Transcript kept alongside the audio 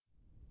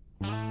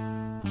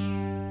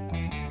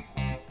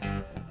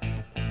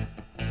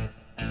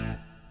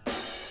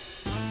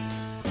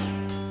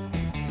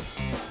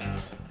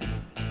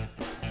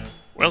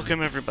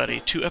Welcome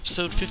everybody to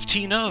episode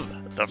 15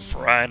 of the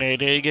Friday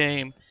Day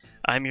Game.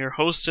 I'm your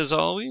host as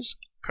always,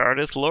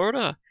 Cardiff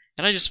Lorda,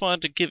 and I just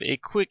wanted to give a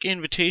quick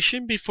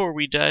invitation before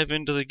we dive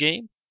into the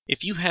game.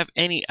 If you have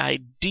any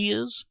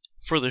ideas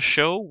for the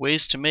show,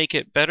 ways to make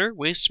it better,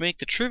 ways to make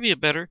the trivia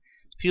better,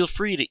 feel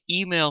free to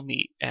email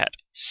me at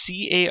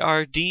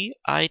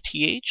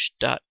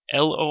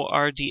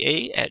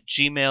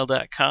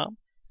cardith.lorda@gmail.com.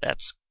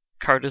 That's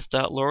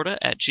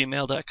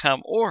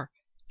cardiff.lorda@gmail.com, or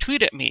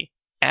tweet at me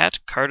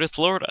at Cardiff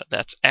Lorda.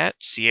 That's at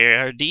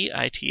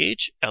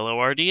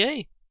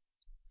CARDITHLORDA.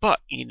 But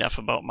enough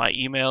about my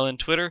email and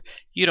Twitter.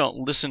 You don't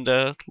listen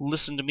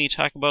to me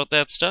talk about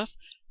that stuff.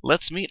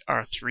 Let's meet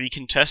our three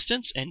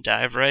contestants and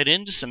dive right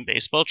into some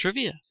baseball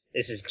trivia.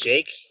 This is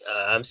Jake.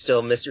 I'm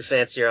still Mr.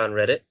 Fancier on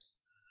Reddit.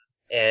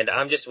 And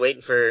I'm just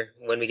waiting for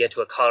when we get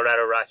to a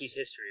Colorado Rockies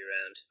history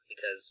round,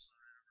 because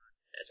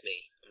that's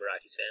me. I'm a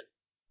Rockies fan.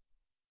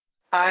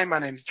 Hi, my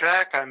name's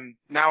Jack. I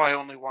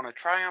only want to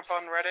triumph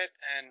on Reddit,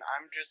 and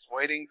I'm just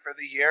waiting for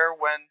the year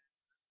when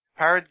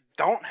Pirates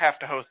don't have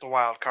to host a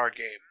wild card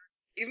game.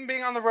 Even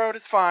being on the road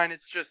is fine.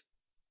 It's just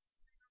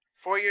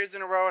 4 years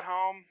in a row at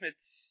home.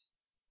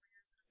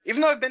 Even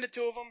though I've been to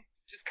two of them,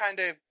 it just kind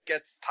of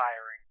gets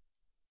tiring.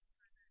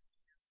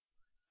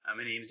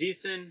 My name's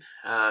Ethan,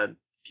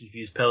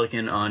 Confused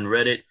Pelican on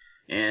Reddit,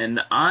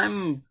 and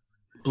I'm,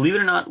 believe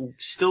it or not,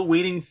 still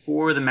waiting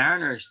for the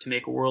Mariners to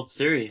make a World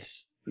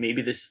Series.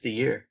 Maybe this is the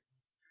year.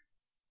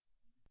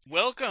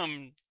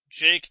 Welcome,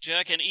 Jake,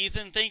 Jack, and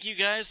Ethan. Thank you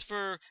guys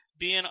for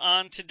being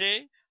on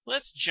today.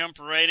 Let's jump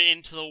right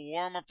into the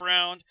warm-up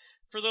round.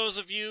 For those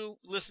of you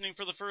listening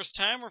for the first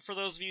time, or for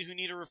those of you who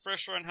need a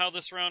refresher on how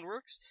this round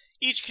works,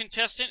 each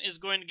contestant is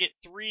going to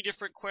get 3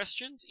 different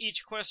questions.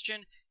 Each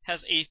question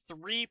has a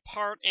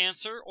 3-part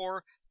answer,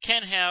 or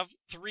can have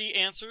 3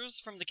 answers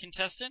from the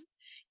contestant.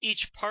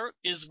 Each part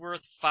is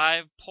worth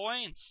 5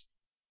 points.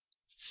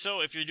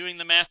 So if you're doing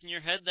the math in your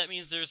head, that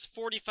means there's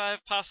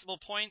 45 possible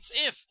points.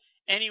 If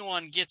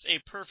anyone gets a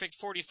perfect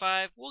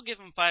 45, we'll give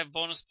them 5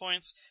 bonus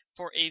points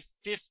for a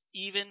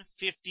even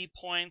 50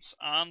 points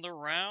on the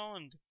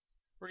round.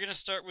 We're going to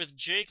start with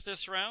Jake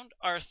this round.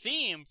 Our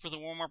theme for the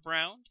warm-up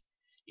round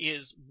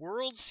is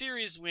World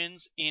Series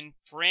wins in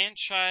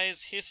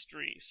franchise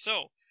history.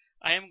 So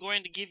I am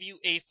going to give you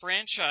a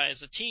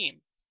franchise, a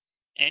team,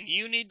 and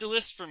you need to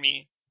list for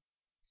me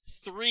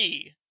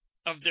 3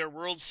 of their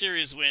World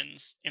Series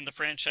wins in the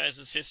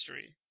franchise's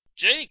history.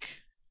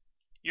 Jake,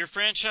 your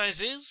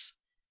franchise is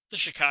the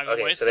Chicago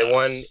White Sox. Okay, so they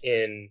won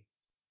in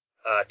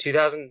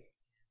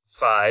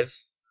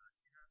 2005.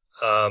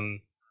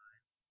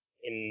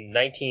 In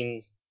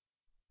 19...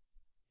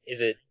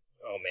 Is it...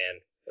 Oh,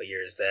 man. What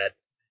year is that?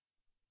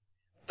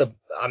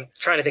 I'm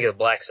trying to think of the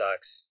Black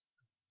Sox.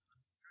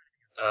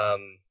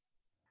 Man.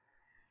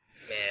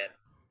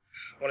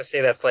 I want to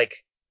say that's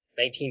like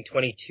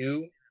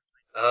 1922.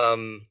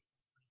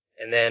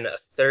 And then a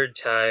third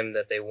time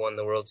that they won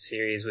the World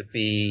Series would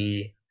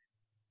be...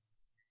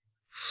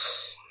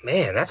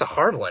 Man, that's a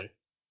hard one.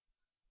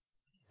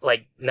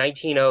 Like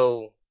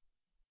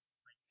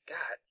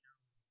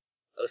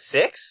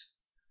 06?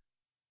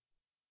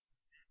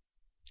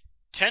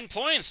 10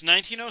 points.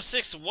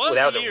 1906 was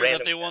the year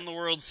that they won the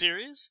World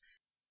Series.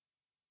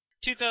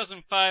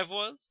 2005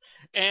 was.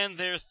 And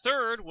their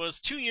third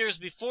was 2 years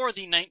before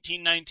the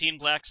 1919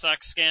 Black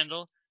Sox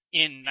scandal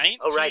in 1917.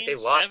 Oh, right, they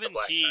lost the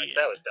Black Sox.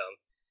 That was dumb.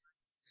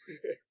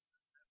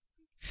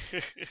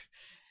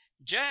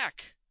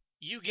 Jack,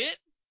 you get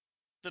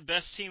the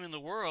best team in the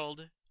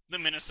world, the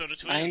Minnesota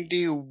Twins.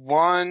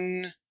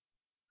 91,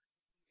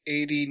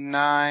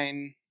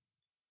 89,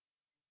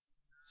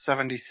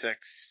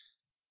 76.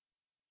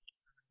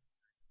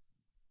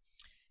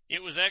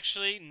 It was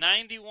actually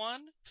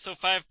 91, so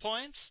 5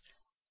 points,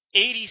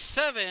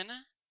 87,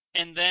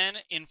 and then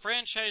in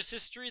franchise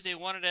history, they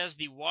won it as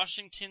the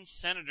Washington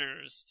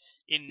Senators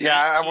in 1924.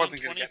 Yeah, I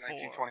wasn't going to get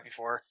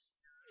 1924.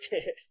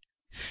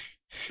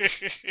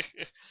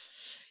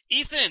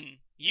 Ethan,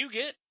 you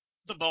get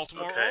the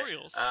Baltimore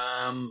Orioles.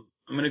 I'm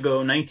going to go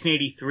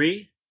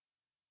 1983,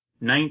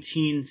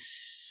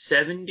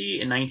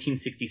 1970, and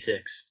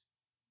 1966.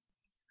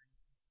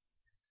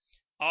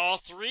 All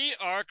 3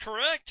 are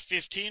correct.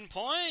 15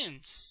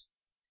 points.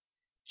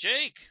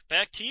 Jake,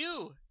 back to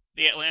you.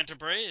 The Atlanta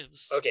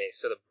Braves. Okay,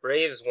 so the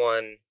Braves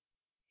won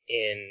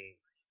in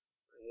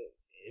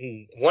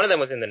one of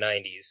them was in the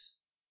 90s.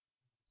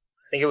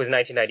 I think it was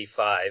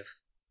 1995.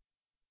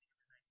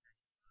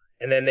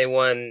 And then they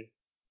won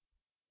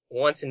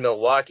once in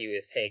Milwaukee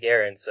with Hank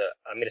Aaron, so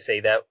I'm going to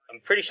say that, I'm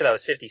pretty sure that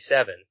was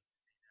 57.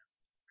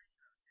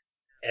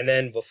 And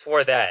then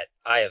before that,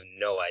 I have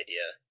no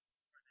idea.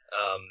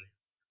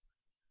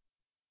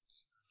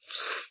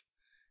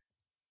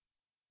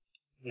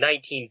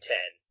 1910.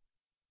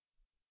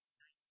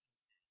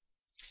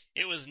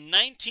 It was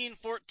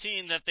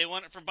 1914 that they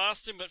won it for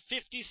Boston, but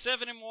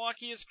 57 in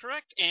Milwaukee is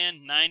correct,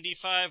 and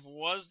 95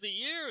 was the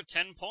year.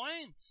 10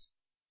 points.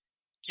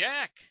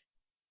 Jack,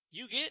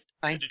 you get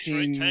the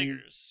Detroit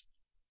Tigers.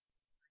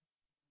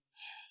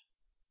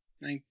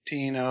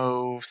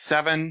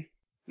 1907?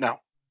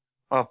 No.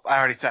 Well, I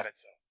already said it,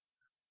 so.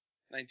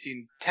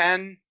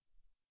 1910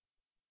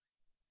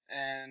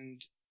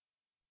 and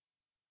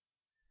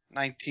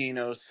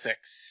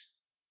 1906.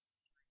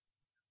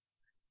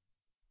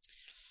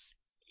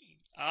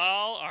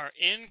 All are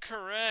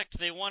incorrect.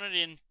 They won it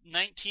in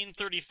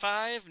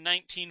 1935,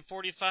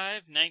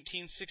 1945,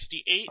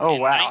 1968, Oh,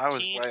 and wow, I was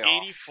way off.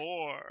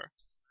 1984.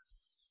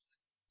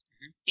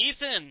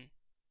 Ethan,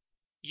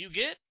 you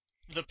get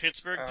the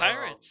Pittsburgh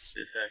Pirates.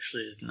 This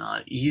actually is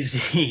not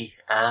easy.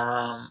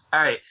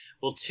 Alright.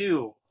 Well,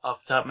 two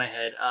off the top of my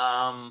head.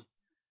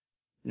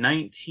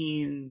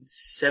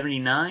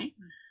 1979,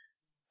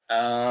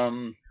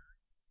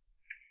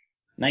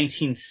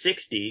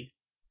 1960,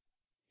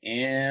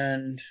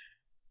 and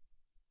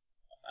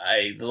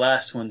the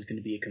last one's going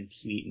to be a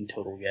complete and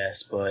total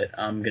guess, but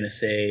I'm going to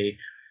say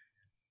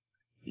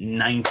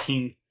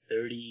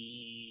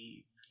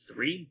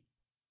 1933.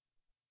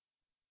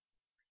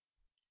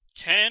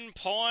 10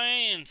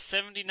 points.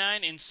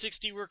 79 and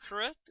 60 were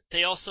correct.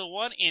 They also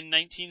won in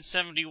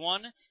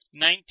 1971,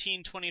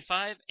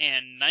 1925,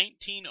 and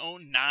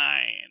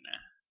 1909.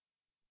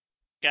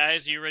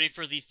 Guys, are you ready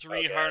for the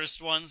three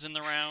hardest ones in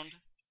the round?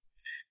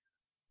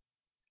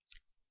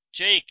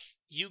 Jake,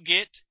 you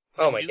get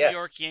the New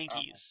York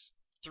Yankees.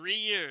 3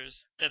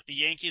 years that the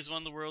Yankees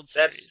won the World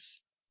Series.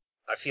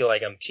 I feel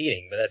like I'm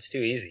cheating, but that's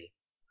too easy.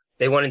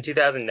 They won in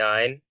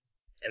 2009,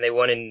 and they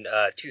won in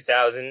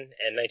 2000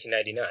 and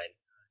 1999.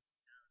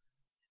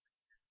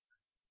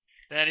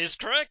 That is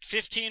correct.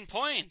 15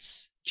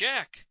 points.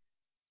 Jack,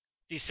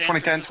 the San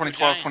 2010, Francisco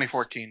 2012, Giants.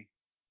 2014.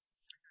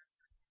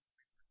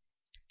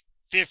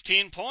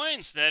 15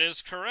 points. That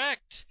is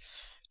correct.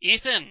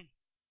 Ethan,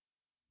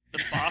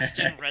 the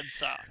Boston Red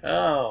Sox.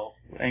 Oh,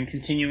 and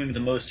continuing the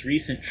most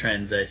recent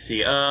trends I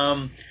see.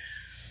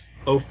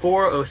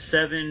 04,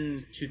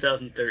 07,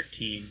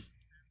 2013.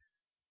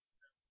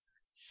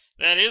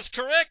 That is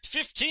correct.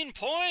 15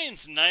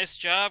 points. Nice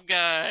job,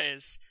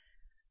 guys.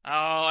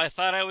 Oh, I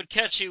thought I would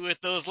catch you with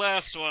those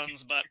last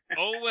ones, but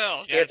oh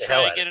well. Gotta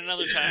try again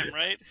another time,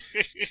 right?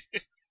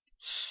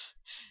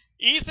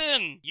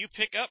 Ethan, you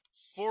pick up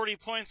 40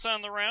 points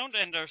on the round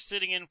and are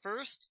sitting in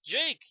first.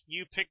 Jake,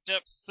 you picked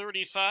up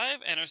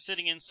 35 and are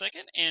sitting in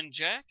second. And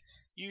Jack,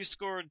 you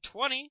scored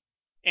 20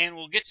 and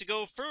will get to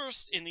go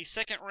first in the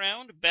second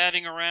round,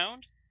 batting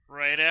around,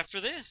 right after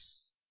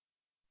this.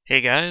 Hey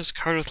guys,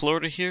 Cardiff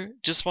Lorda here.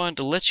 Just wanted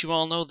to let you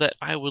all know that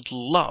I would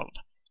love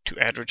to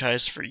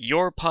advertise for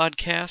your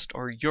podcast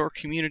or your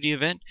community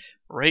event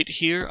right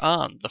here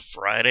on the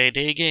Friday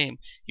Day Game.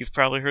 You've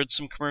probably heard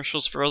some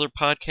commercials for other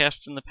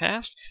podcasts in the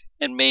past,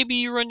 and maybe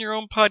you run your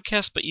own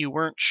podcast, but you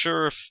weren't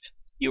sure if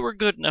you were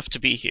good enough to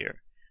be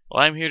here.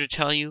 Well, I'm here to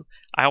tell you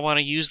I want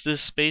to use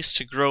this space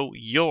to grow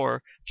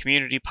your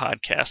community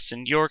podcasts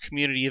and your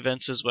community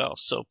events as well.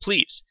 So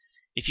please,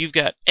 if you've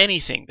got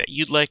anything that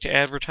you'd like to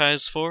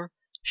advertise for,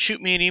 shoot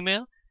me an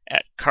email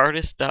at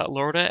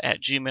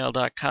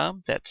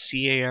cardith.lorda@gmail.com. That's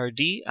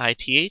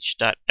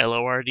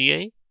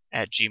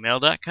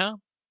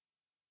cardith.lorda@gmail.com.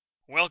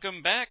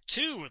 Welcome back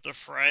to the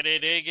Friday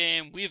Day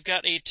Game. We've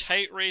got a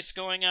tight race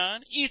going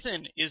on.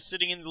 Ethan is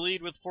sitting in the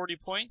lead with 40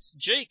 points.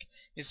 Jake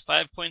is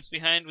 5 points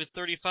behind with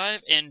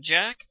 35. And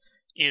Jack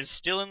is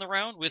still in the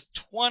round with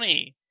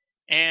 20.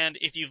 And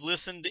if you've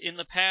listened in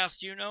the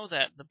past, you know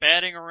that the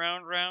batting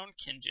around round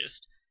can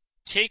just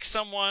take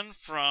someone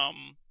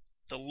from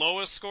the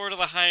lowest score to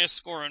the highest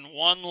score in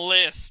one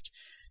list.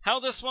 How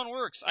this one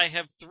works, I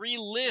have 3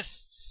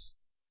 lists.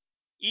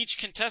 Each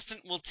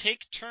contestant will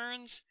take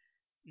turns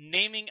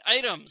naming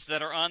items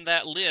that are on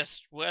that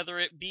list, whether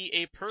it be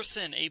a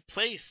person, a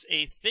place,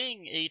 a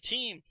thing, a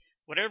team,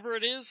 whatever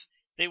it is,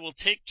 they will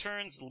take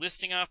turns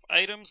listing off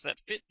items that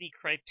fit the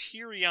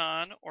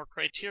criterion or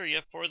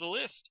criteria for the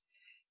list.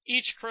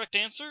 Each correct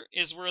answer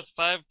is worth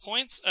 5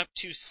 points, up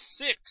to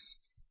 6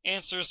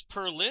 answers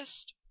per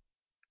list.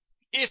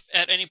 If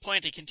at any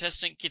point a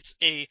contestant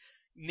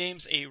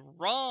names a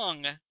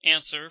wrong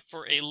answer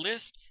for a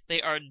list,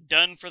 they are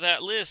done for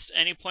that list.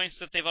 Any points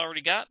that they've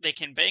already got, they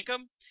can bank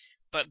them,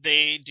 but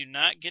they do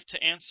not get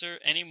to answer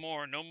any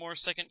more. No more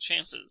second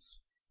chances.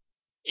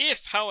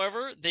 If,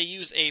 however, they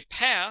use a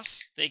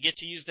pass, they get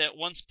to use that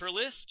once per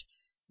list.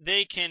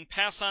 They can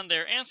pass on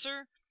their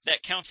answer.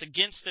 That counts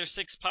against their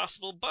 6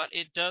 possible, but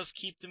it does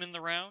keep them in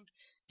the round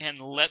and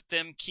let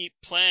them keep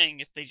playing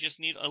if they just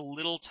need a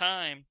little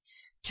time.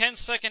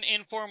 10-second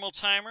informal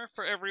timer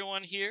for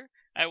everyone here.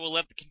 I will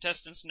let the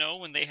contestants know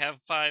when they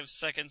have 5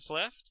 seconds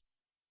left.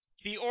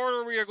 The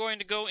order we are going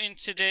to go in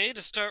today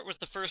to start with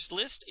the first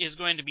list is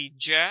going to be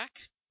Jack,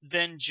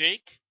 then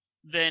Jake,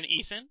 then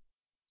Ethan.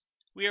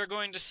 We are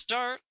going to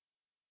start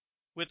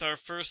with our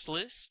first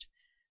list,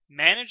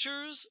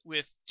 managers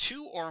with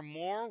 2 or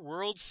more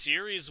World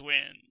Series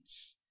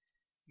wins.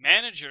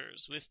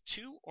 Managers with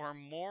 2 or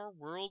more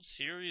World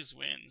Series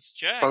wins.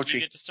 Jack, Bochy. You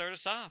get to start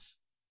us off.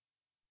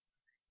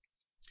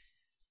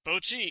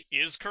 Bochy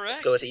is correct.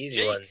 Let's go with the easy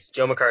Jake. ones.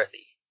 Joe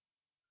McCarthy.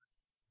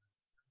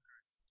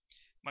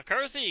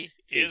 McCarthy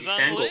Casey is on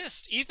Stengel. the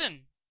list.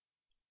 Ethan.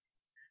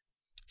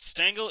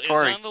 Stengel is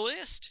Torrey. on the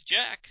list.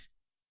 Jack.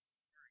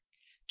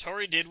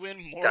 Tori did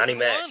win more Connie than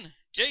Mack. one.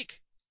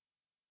 Jake.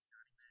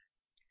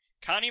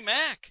 Connie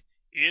Mack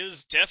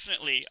is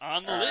definitely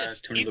on the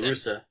list. Tony Ethan. La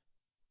Russa.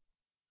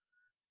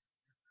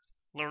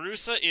 La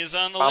Russa is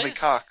on the Bobby list.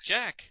 Cox.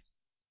 Jack.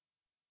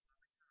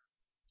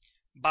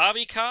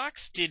 Bobby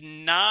Cox did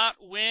not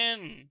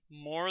win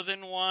more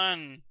than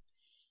one.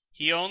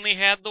 He only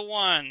had the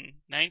one.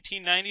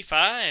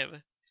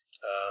 1995.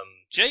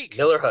 Jake.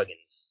 Miller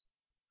Huggins.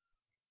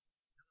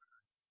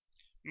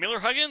 Miller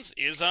Huggins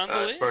is on the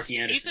list. Sparky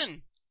Anderson.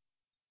 Ethan.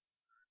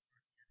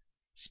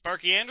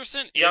 Sparky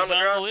Anderson John is on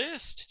McGraw. the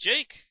list.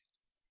 Jake.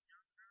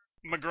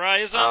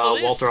 McGraw is on the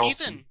list. Walter Ethan.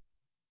 Alston.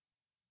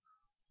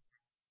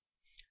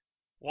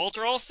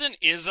 Walter Alston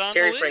is on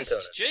Terry the list.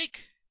 Francona. Jake.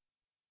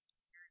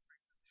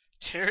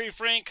 Terry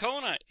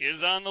Francona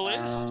is on the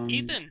list.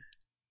 Ethan.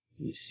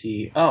 Let me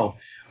see. Oh,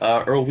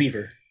 Earl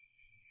Weaver.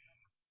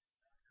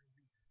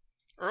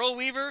 Earl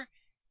Weaver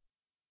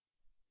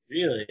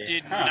Really?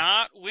 did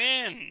not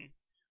win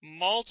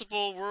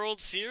multiple World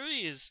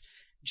Series.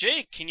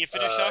 Jake, can you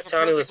finish off a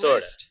Tommy perfect Lasorda.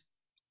 list?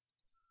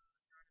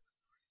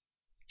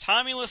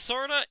 Tommy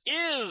Lasorda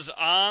is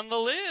on the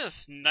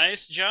list.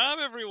 Nice job,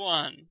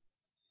 everyone.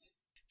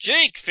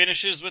 Jake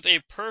finishes with a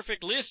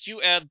perfect list.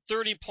 You add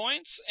 30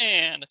 points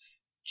and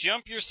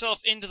jump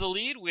yourself into the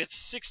lead with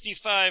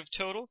 65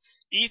 total.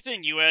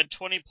 Ethan, you add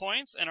 20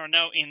 points and are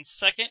now in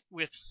second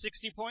with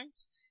 60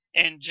 points.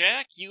 And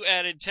Jack, you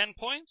added 10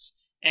 points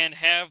and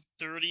have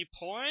 30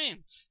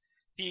 points.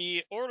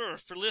 The order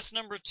for list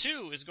number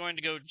 2 is going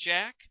to go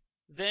Jack,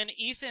 then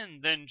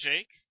Ethan, then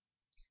Jake.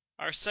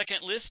 Our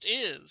second list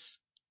is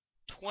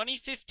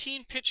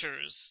 2015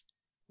 pitchers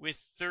with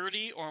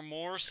 30 or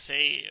more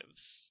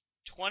saves.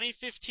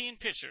 2015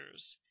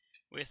 pitchers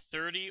with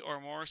 30 or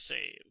more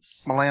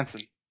saves.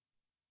 Melanson.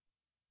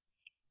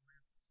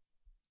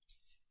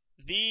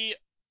 The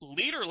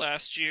leader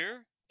last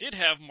year did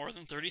have more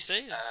than 30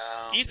 saves.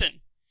 Ethan.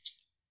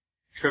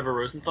 Trevor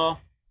Rosenthal.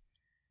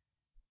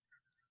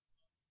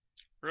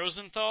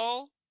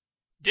 Rosenthal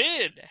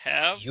did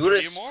have 30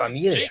 Juris or more.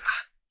 Familia. Jake.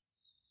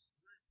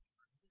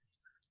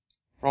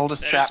 Roldis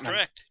That is Chapman.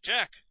 correct.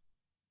 Jack.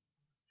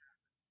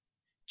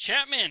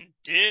 Chapman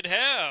did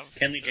have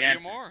Kenley 30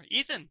 Jansen. or more.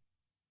 Ethan.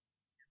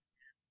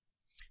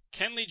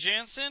 Kenley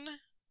Jansen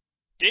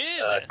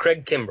did.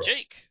 Craig Kimbrell.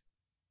 Jake.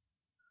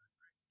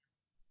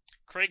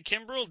 Craig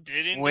Kimbrell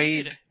did indeed.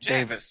 Wade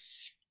Jack.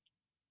 Davis.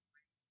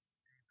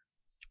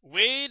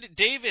 Wade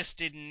Davis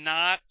did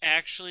not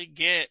actually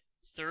get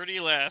 30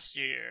 last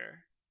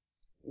year.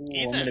 Ooh, I'm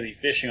Ethan. going to be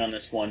fishing on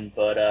this one,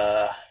 but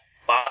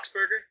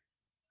Boxberger?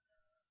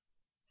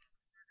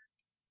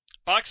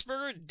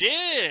 Boxberger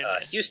did.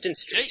 Houston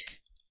Street. Jake.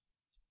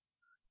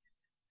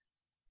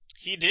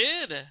 He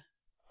did.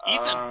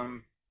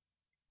 Ethan.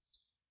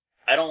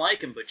 I don't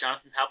like him, but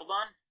Jonathan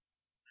Papelbon?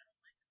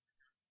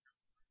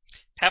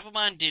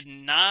 Papelbon did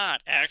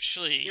not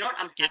actually You know what?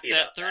 I'm get happy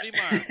that about 30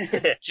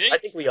 that. mark. Jake. I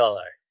think we all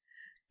are.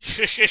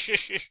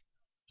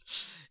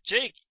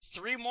 Jake,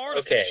 3 more to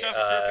Okay, finish off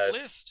a perfect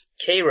list.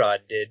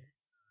 K-Rod did.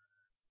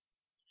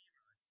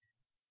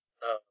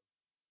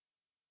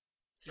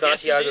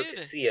 Santiago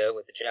Yes, he did. Casilla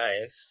with the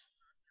Giants.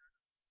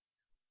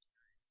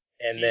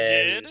 And He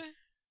then did.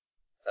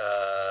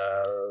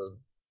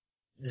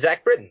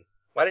 Zach Britton.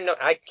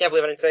 I can't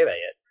believe I didn't say that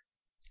yet.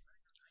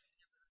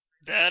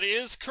 That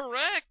is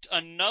correct.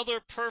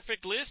 Another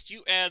perfect list.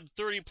 You add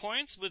 30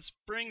 points, which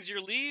brings your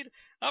lead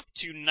up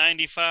to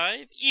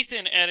 95.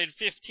 Ethan added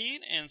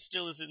 15 and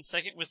still is in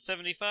second with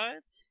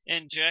 75.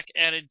 And Jack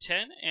added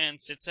 10 and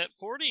sits at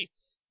 40.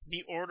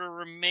 The order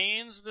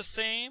remains the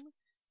same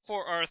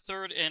for our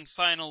third and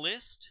final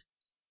list.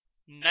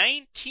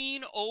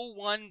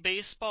 1901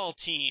 baseball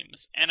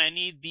teams. And I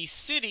need the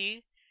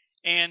city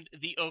and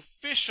the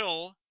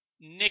official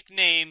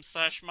nickname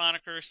 /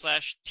 moniker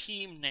 /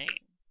 team name.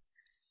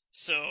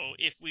 So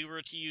if we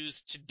were to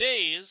use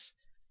today's,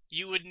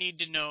 you would need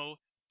to know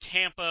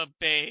Tampa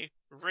Bay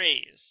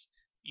Rays.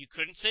 You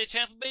couldn't say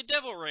Tampa Bay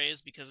Devil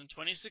Rays because in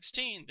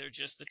 2016 they're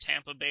just the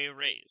Tampa Bay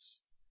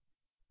Rays.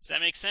 Does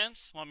that make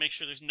sense? I want to make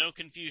sure there's no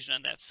confusion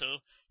on that. So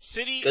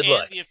city Good and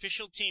luck. the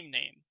official team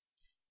name.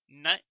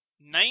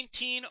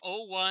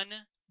 1901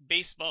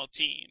 baseball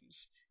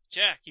teams.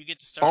 Jack, you get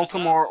to start us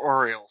Baltimore off.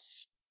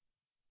 Orioles.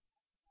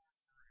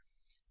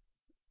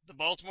 The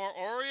Baltimore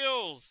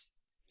Orioles.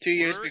 2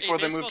 years We're a before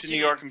they baseball moved to team.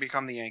 New York and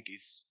become the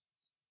Yankees.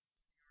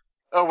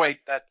 Oh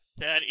wait, That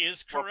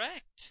is Whoops.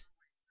 correct.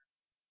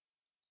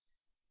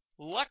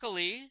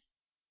 Luckily,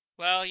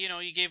 well,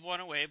 you gave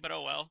one away, but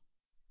oh well.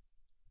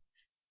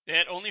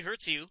 That only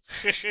hurts you.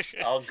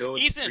 I'll go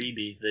with Ethan.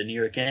 freebie, the New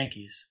York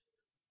Yankees.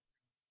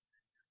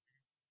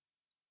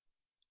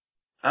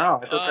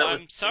 Oh, I thought that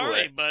was I'm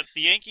sorry, but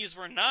the Yankees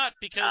were not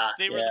because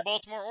they were yeah. the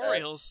Baltimore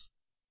Orioles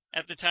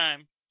at the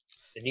time.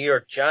 The New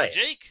York Giants.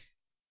 Jake.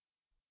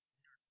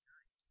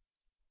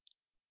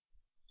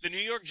 The New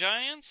York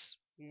Giants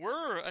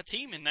were a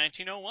team in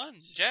 1901.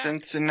 Jack.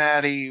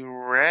 Cincinnati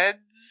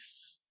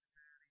Reds.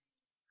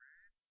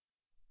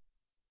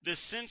 The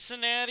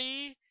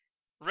Cincinnati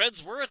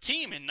Reds were a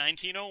team in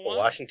 1901. The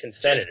Washington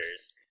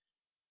Senators.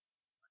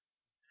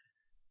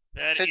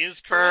 That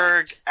is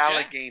Pittsburgh correct.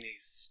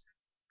 Alleghenies.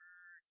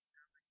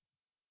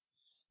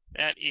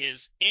 That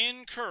is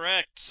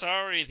incorrect.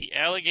 Sorry, the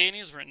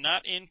Alleghenies were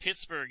not in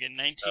Pittsburgh in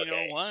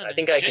 1901. Okay. I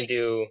think I can Jake?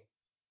 do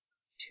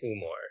two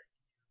more.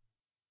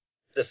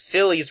 The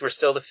Phillies were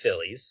still the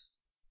Phillies.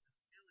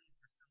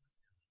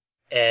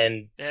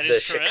 And That the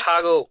is correct.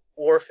 Chicago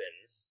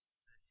Orphans.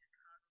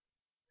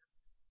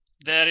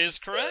 That is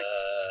correct.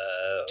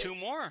 Two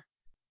more.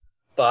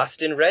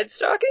 Boston Red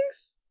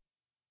Stockings?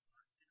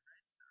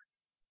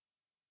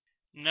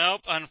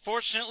 Nope,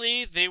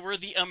 unfortunately, they were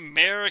the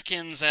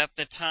Americans at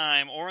the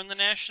time. Or in the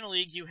National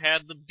League, you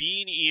had the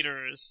Bean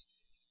Eaters.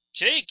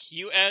 Jake,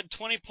 you add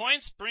 20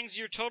 points, brings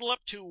your total up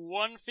to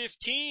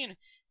 115.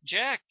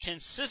 Jack,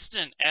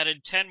 consistent,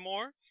 added 10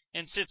 more,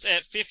 and sits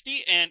at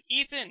 50. And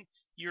Ethan,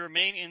 you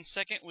remain in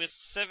second with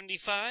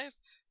 75.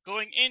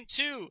 Going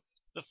into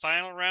the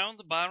final round,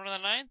 the bottom of the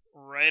ninth,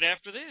 right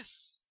after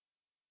this.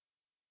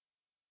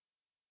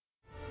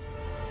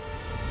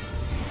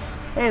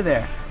 Hey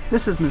there,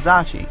 this is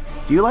Mizachi.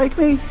 Do you like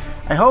me?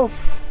 I hope.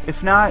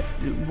 If not,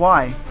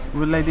 why?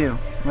 What did I do?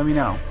 Let me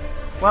know.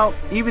 Well,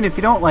 even if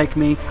you don't like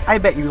me, I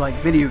bet you like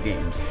video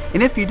games.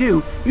 And if you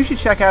do, you should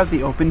check out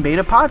the Open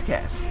Beta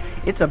Podcast.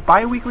 It's a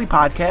bi-weekly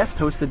podcast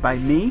hosted by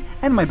me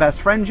and my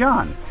best friend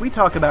John. We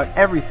talk about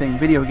everything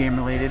video game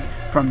related,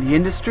 from the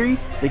industry,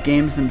 the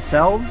games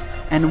themselves,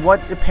 and what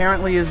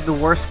apparently is the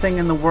worst thing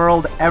in the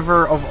world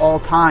ever of all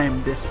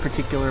time this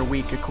particular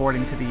week,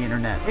 according to the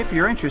internet. If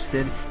you're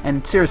interested,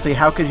 and seriously,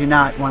 how could you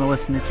not want to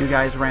listen to two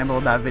guys ramble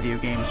about video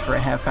games for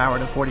a half hour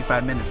to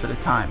 45 minutes at a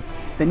time?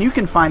 Then you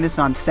can find us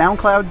on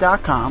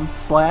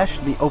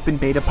SoundCloud.com/The Open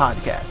Beta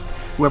Podcast,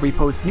 where we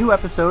post new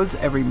episodes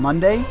every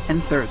Monday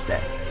and Thursday.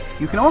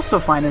 You can also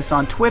find us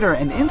on Twitter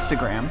and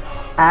Instagram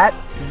at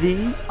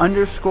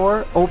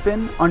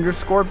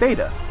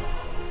 @the_open_beta.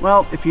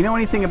 Well, if you know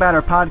anything about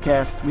our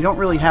podcast, we don't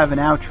really have an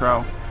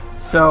outro,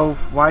 so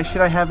why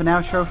should I have an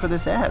outro for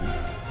this ad?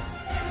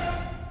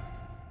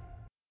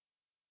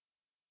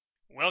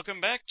 Welcome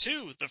back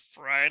to the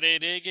Friday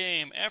Day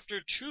Game.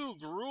 After two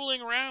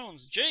grueling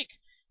rounds, Jake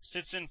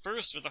sits in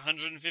first with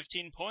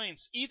 115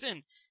 points.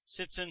 Ethan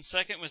sits in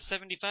second with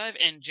 75,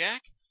 and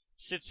Jack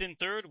sits in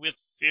third with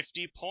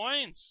 50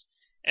 points.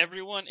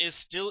 Everyone is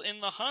still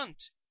in the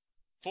hunt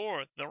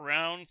for the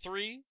round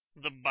three,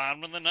 the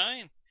bottom of the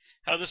ninth.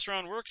 How this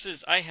round works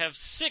is I have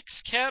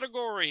 6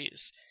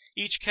 categories.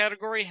 Each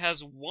category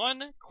has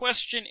one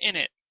question in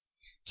it.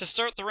 To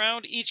start the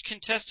round, each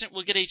contestant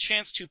will get a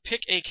chance to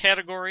pick a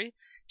category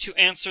to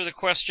answer the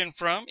question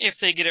from. If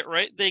they get it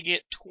right, they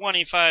get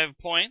 25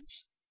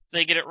 points. If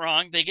they get it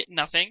wrong, they get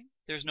nothing.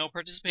 There's no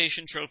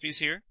participation trophies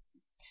here.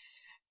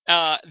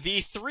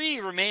 The 3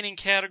 remaining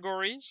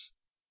categories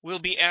will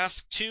be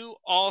asked to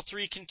all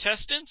 3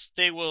 contestants.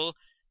 They will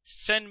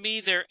send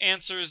me their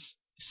answers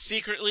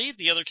secretly.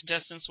 The other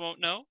contestants won't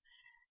know.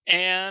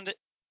 And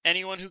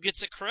anyone who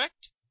gets it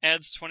correct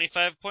adds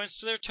 25 points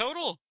to their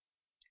total.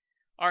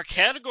 Our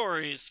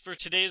categories for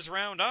today's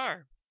round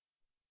are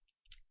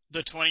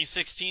the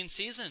 2016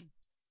 season,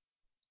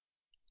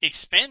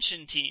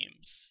 expansion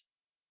teams,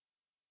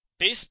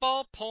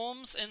 baseball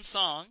poems and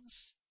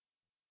songs,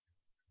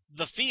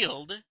 the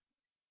field,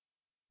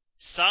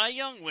 Cy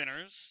Young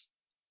winners,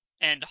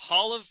 and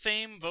Hall of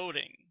Fame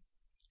voting.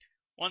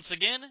 Once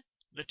again,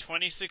 the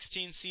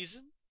 2016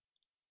 season,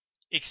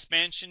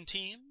 expansion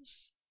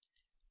teams,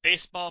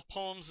 baseball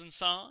poems and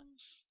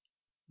songs,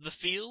 the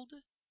field,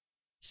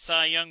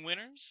 Cy Young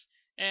winners,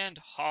 and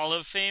Hall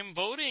of Fame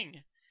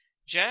voting.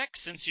 Jack,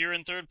 since you're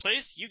in third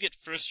place, you get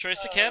first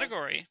choice of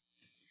category.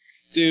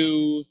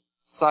 Do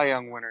Cy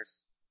Young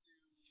winners.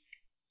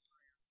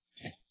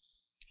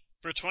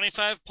 For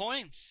 25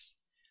 points,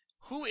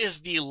 who is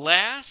the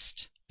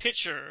last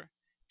pitcher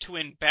to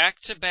win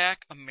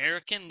back-to-back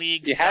American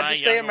League You Cy had to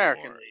say Young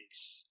American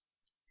Awards?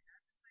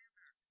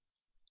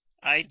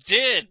 I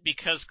did,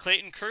 because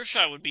Clayton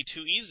Kershaw would be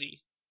too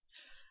easy.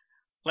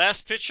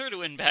 Last pitcher to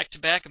win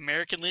back-to-back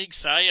American League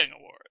Cy Young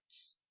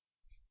Awards.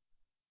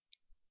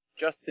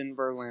 Justin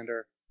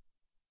Verlander.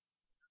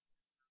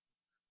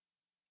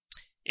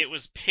 It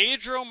was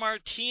Pedro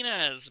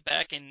Martinez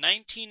back in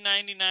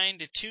 1999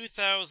 to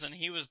 2000.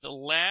 He was the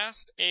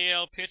last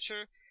AL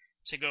pitcher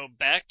to go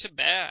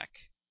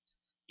back-to-back.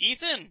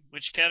 Ethan,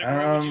 which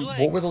category would you like?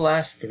 What were the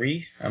last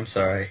 3? I'm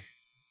sorry.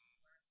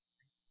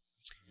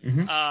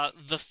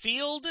 The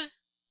field,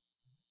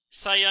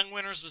 Cy Young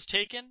winners was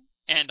taken,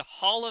 and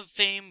Hall of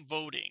Fame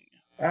voting.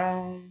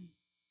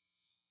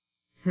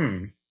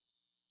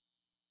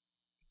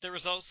 There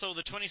was also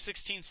the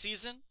 2016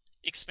 season,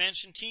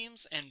 expansion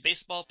teams, and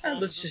baseball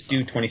poems. Let's just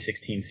do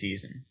 2016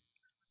 season.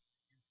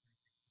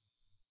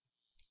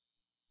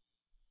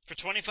 For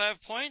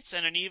 25 points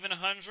and an even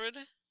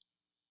 100,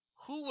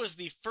 who was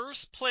the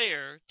first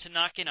player to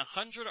knock in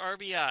 100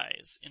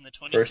 RBIs in the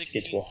 2016 First to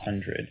get to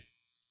 100.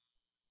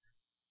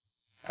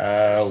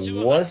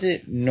 season? Was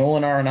it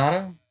Nolan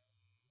Arenado?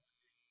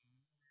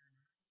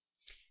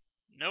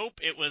 Nope,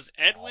 it was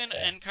Edwin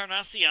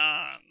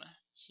Encarnacion.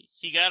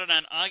 He got it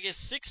on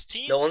August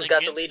 16th. No one's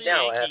got the against lead the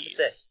now, Yankees. I have to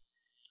say.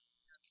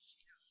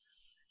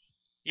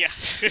 Yeah.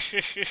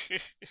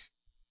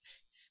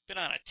 Been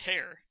on a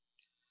tear.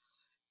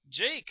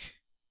 Jake,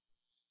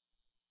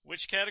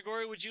 which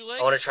category would you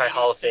I want like? to try Try to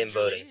Hall of Fame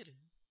extend your voting. lead.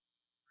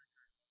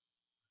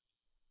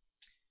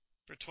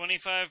 For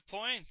 25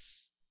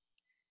 points.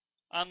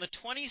 On the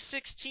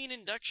 2016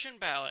 induction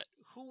ballot,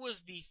 who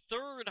was the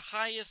third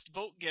highest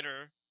vote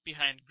getter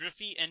behind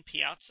Griffey and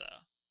Piazza?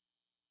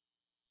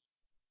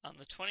 On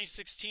the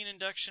 2016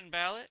 induction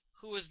ballot,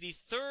 who was the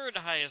third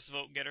highest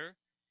vote getter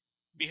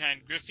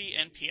behind Griffey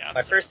and Piazza?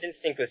 My first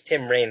instinct was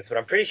Tim Raines, but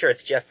I'm pretty sure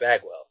it's Jeff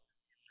Bagwell.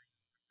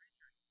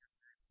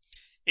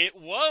 It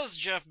was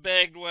Jeff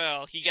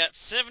Bagwell. He got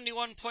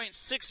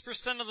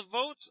 71.6% of the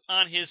votes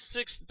on his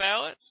 6th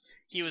ballots.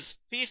 He was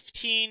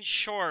 15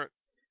 short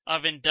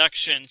of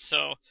induction,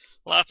 so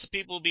lots of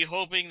people will be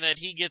hoping that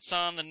he gets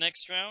on the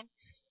next round.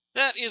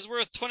 That is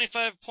worth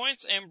 25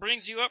 points and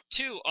brings you up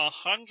to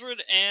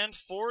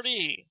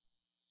 140.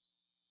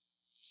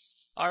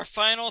 Our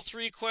final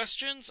 3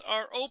 questions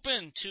are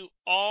open to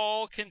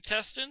all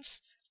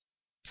contestants.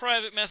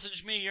 Private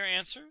message me your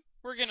answer.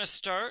 We're going to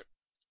start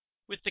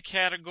with the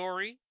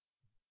category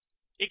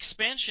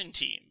expansion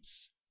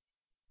teams.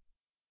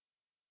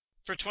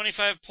 For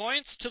 25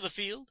 points to the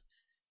field,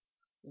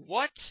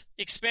 what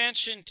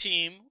expansion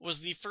team was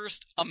the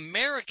first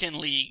American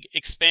League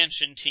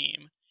expansion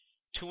team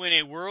to win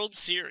a World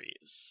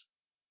Series?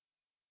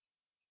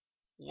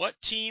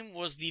 What team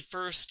was the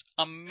first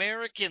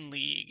American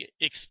League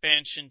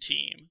expansion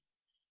team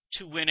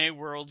to win a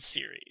World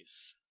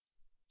Series?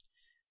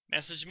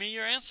 Message me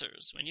your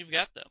answers when you've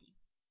got them.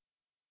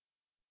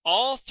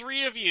 All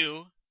 3 of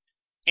you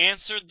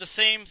answered the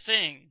same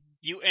thing.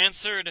 You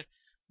answered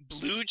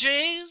Blue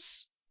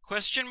Jays?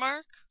 Question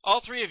mark? All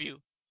 3 of you.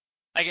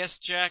 I guess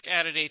Jack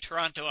added a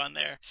Toronto on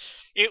there.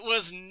 It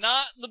was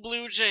not the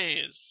Blue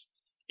Jays.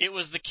 It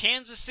was the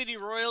Kansas City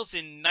Royals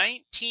in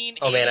 1985.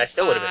 Oh man, I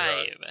still would have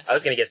been wrong. I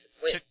was going to guess the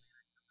Twins.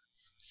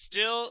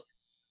 Still,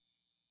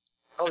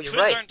 Oh, the you're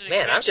Twins right. aren't an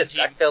Man, expansion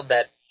team. I failed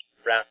that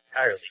round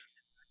entirely.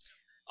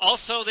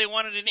 Also, they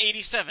won it in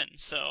 87,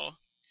 so.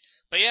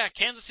 But yeah,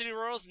 Kansas City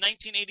Royals,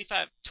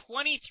 1985.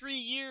 23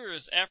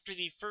 years after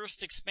the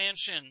first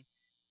expansion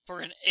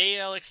for an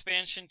AL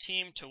expansion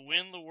team to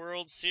win the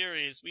World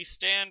Series. We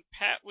stand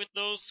pat with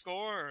those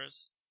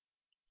scores.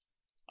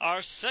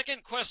 Our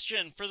second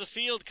question for the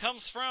field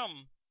comes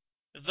from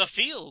the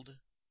field.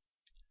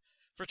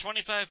 For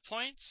 25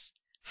 points,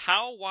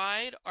 how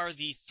wide are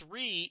the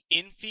 3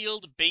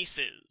 infield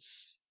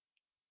bases?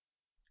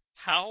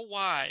 How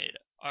wide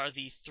are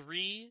the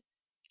 3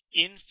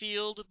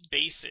 infield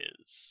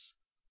bases?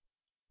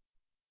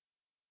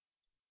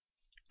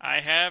 I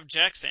have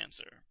Jack's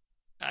answer.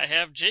 I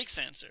have Jake's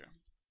answer.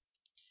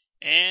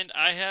 And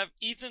I have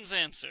Ethan's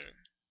answer.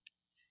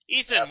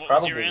 Ethan, what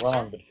was your Probably answer?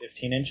 wrong, but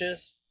 15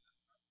 inches?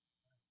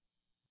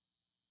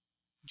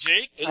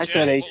 Jake, I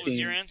said Jack, what was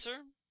 18. your answer?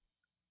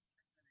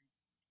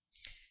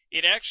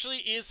 It actually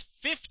is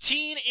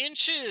 15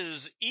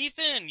 inches.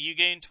 Ethan, you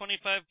gain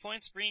 25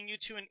 points, bringing you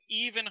to an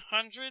even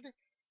 100.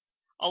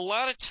 A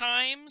lot of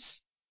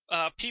times,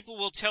 people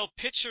will tell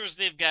pitchers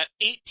they've got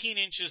 18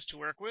 inches to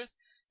work with.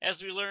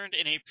 As we learned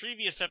in a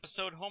previous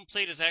episode, home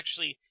plate is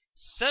actually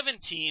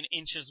 17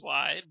 inches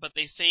wide, but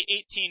they say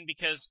 18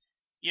 because,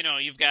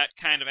 you've got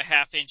kind of a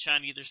half inch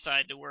on either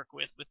side to work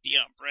with the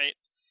ump, right?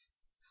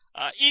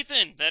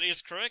 Ethan, that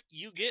is correct.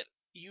 You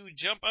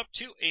jump up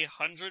to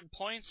 100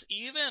 points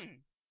even.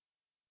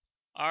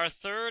 Our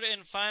third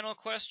and final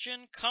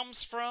question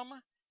comes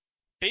from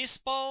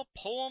Baseball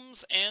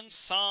Poems and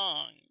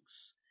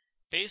Songs.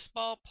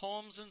 Baseball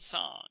Poems and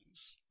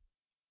Songs.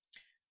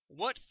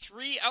 What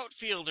 3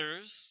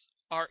 outfielders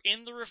are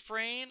in the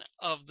refrain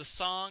of the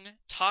song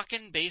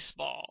Talkin'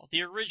 Baseball?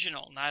 The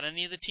original, not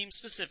any of the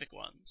team-specific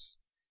ones.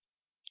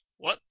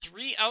 What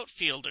 3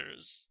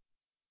 outfielders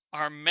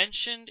are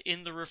mentioned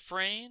in the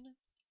refrain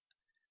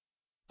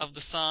of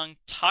the song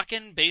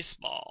Talkin'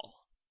 Baseball?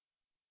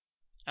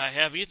 I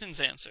have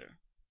Ethan's answer.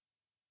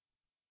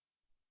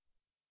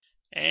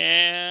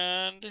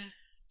 And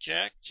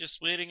Jack,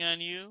 just waiting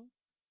on you.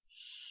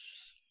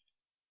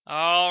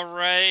 All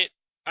right.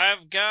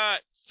 I've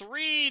got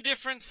 3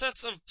 different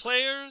sets of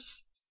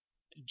players.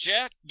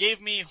 Jack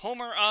gave me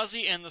Homer,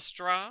 Ozzy, and the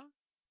Straw.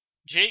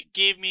 Jake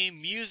gave me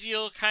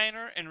Musial,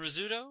 Kiner, and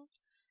Rizzuto.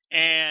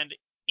 And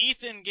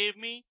Ethan gave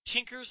me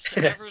Tinkers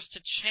to Evers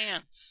to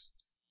Chance.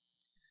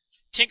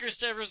 Tinkers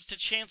to Evers to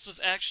Chance was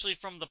actually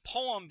from the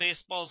poem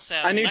Baseball's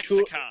Sad I knew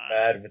Lexicon.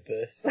 Bad with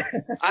this.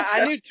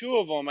 I knew 2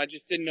 of them. I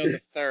just didn't know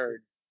the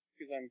third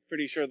because I'm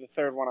pretty sure the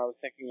third one I was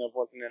thinking of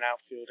wasn't an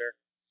outfielder.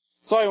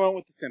 So I went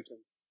with the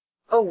Simpsons.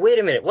 Oh, wait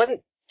a minute.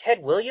 Wasn't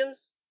Ted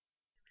Williams?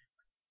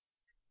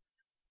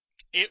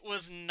 It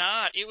was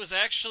not. It was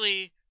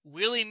actually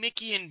Willie,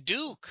 Mickey, and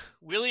Duke.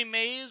 Willie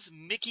Mays,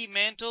 Mickey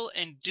Mantle,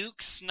 and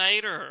Duke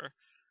Snyder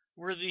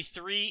were the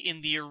 3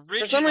 in the original.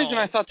 For some reason,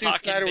 I thought Duke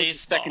Talkin' Snyder was the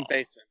Baseball. second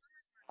baseman.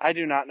 I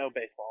do not know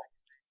baseball.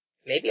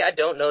 Maybe I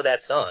don't know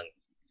that song.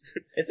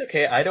 It's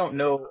okay, I don't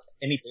know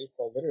any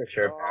baseball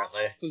literature,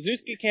 apparently.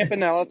 Suzuki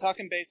Campanella,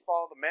 Talking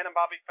Baseball, The Man and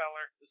Bobby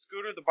Feller, The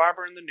Scooter, The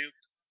Barber, and the Nuke.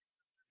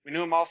 We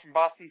knew them all from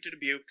Boston to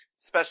Dubuque,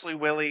 especially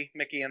Willie,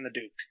 Mickey, and the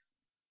Duke.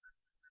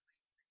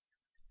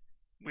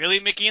 Willie,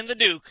 Mickey, and the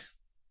Duke.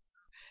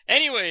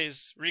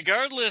 Anyways,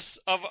 regardless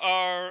of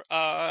our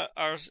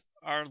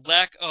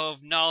lack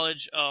of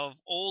knowledge of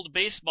old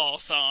baseball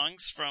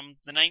songs from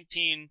the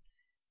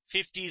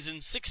 1950s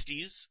and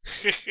 60s,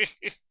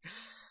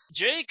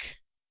 Jake,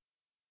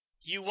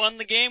 you won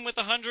the game with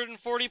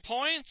 140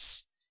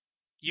 points.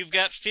 You've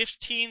got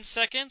 15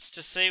 seconds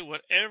to say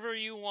whatever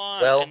you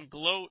want and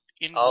gloat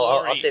in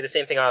glory. I'll say the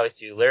same thing I always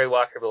do. Larry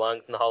Walker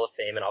belongs in the Hall of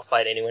Fame, and I'll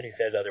fight anyone who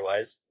says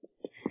otherwise.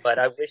 But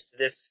I wish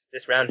this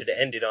round had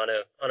ended on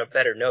a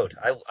better note.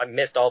 I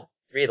missed all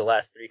 3 of the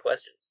last 3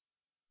 questions.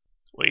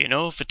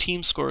 Well, if a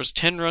team scores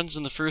 10 runs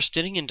in the first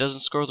inning and doesn't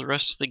score the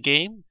rest of the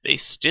game, they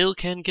still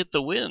can get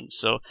the win.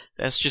 So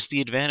that's just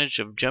the advantage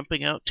of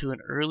jumping out to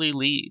an early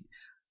lead.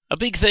 A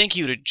big thank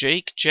you to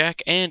Jake,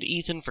 Jack, and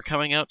Ethan for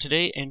coming out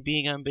today and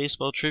being on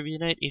Baseball Trivia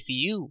Night. If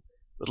you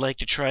would like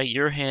to try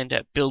your hand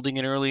at building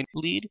an early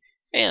lead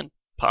and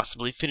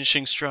possibly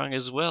finishing strong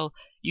as well,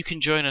 you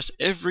can join us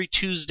every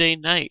Tuesday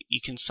night.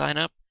 You can sign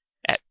up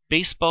at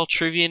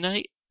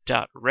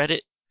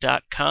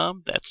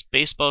baseballtrivianight.reddit.com. That's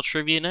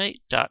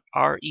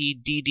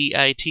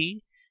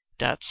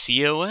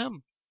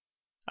baseballtrivianight.reddit.com.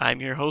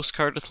 I'm your host,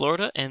 Carter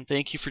Florida, and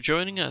thank you for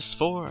joining us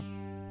for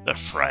the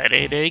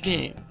Friday Day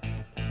Game.